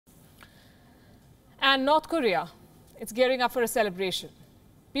And North Korea, it's gearing up for a celebration.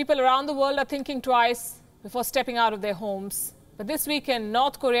 People around the world are thinking twice before stepping out of their homes. But this weekend,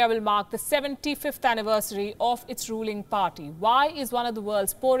 North Korea will mark the 75th anniversary of its ruling party. Why is one of the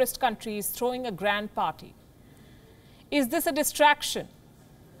world's poorest countries throwing a grand party? Is this a distraction?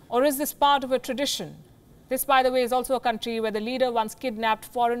 Or is this part of a tradition? This, by the way, is also a country where the leader once kidnapped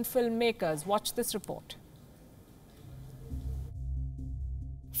foreign filmmakers. Watch this report.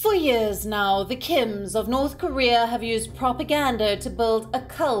 For years now, the Kims of North Korea have used propaganda to build a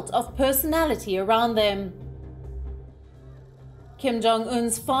cult of personality around them. Kim Jong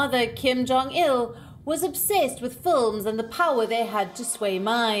Un's father, Kim Jong Il, was obsessed with films and the power they had to sway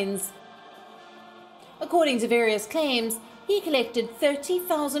minds. According to various claims, he collected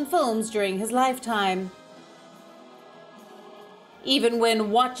 30,000 films during his lifetime. Even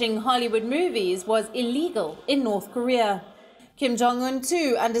when watching Hollywood movies was illegal in North Korea. Kim Jong Un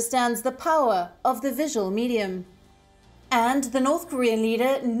too understands the power of the visual medium. And the North Korean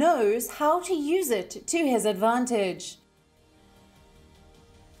leader knows how to use it to his advantage.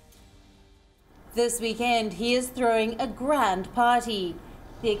 This weekend, he is throwing a grand party.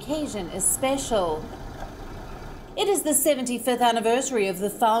 The occasion is special. It is the 75th anniversary of the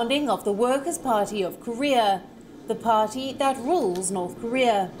founding of the Workers' Party of Korea, the party that rules North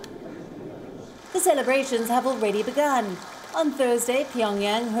Korea. The celebrations have already begun. On Thursday,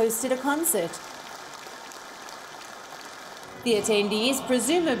 Pyongyang hosted a concert. The attendees,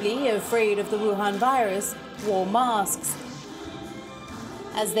 presumably afraid of the Wuhan virus, wore masks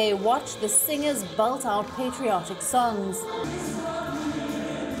as they watched the singers belt out patriotic songs.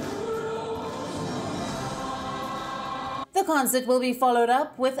 The concert will be followed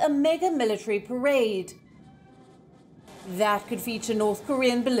up with a mega military parade. That could feature North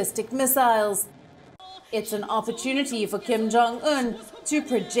Korean ballistic missiles. It's an opportunity for Kim Jong Un to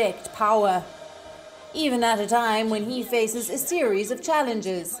project power, even at a time when he faces a series of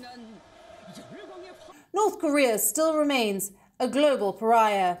challenges. North Korea still remains a global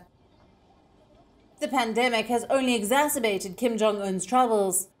pariah. The pandemic has only exacerbated Kim Jong Un's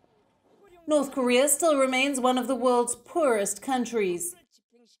troubles. North Korea still remains one of the world's poorest countries.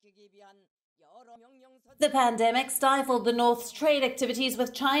 The pandemic stifled the North's trade activities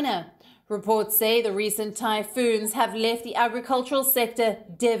with China. Reports say the recent typhoons have left the agricultural sector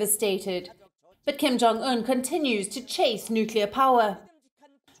devastated. But Kim Jong Un continues to chase nuclear power.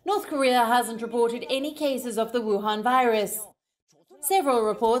 North Korea hasn't reported any cases of the Wuhan virus. Several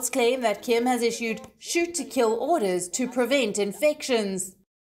reports claim that Kim has issued shoot-to-kill orders to prevent infections.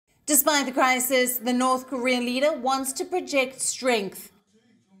 Despite the crisis, the North Korean leader wants to project strength.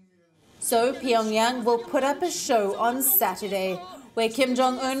 So Pyongyang will put up a show on Saturday, where Kim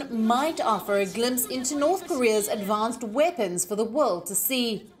Jong Un might offer a glimpse into North Korea's advanced weapons for the world to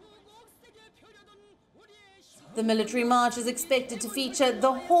see. The military march is expected to feature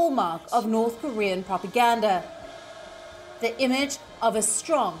the hallmark of North Korean propaganda, the image of a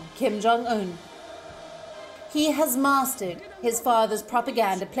strong Kim Jong Un. He has mastered his father's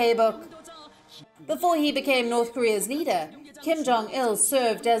propaganda playbook. Before he became North Korea's leader, Kim Jong-il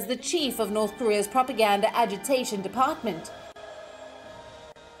served as the chief of North Korea's propaganda agitation department.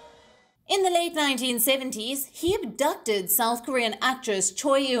 In the late 1970s, he abducted South Korean actress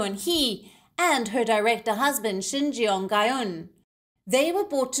Choi Eun-hee and her director husband Shin Jeong-gayun. They were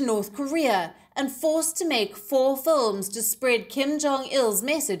brought to North Korea and forced to make 4 films to spread Kim Jong-il's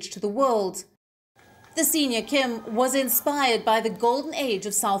message to the world. The senior Kim was inspired by the golden age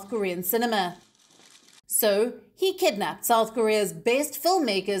of South Korean cinema. So he kidnapped South Korea's best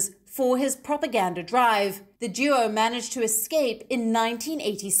filmmakers for his propaganda drive. The duo managed to escape in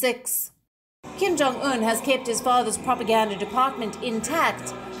 1986. Kim Jong-un has kept his father's propaganda department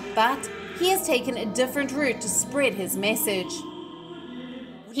intact, but he has taken a different route to spread his message.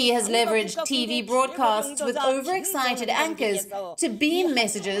 He has leveraged TV broadcasts with overexcited anchors to beam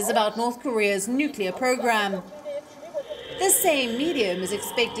messages about North Korea's nuclear program. The same medium is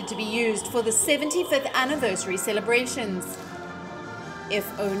expected to be used for the 75th anniversary celebrations.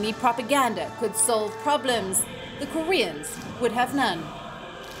 If only propaganda could solve problems, the Koreans would have none.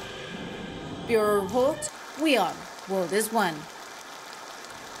 Bureau Report, WION World is One.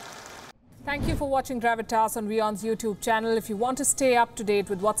 Thank you for watching Gravitas on WION's YouTube channel. If you want to stay up to date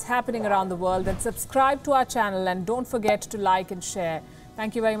with what's happening around the world, then subscribe to our channel and don't forget to like and share.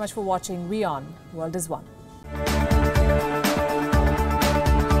 Thank you very much for watching WION World is One.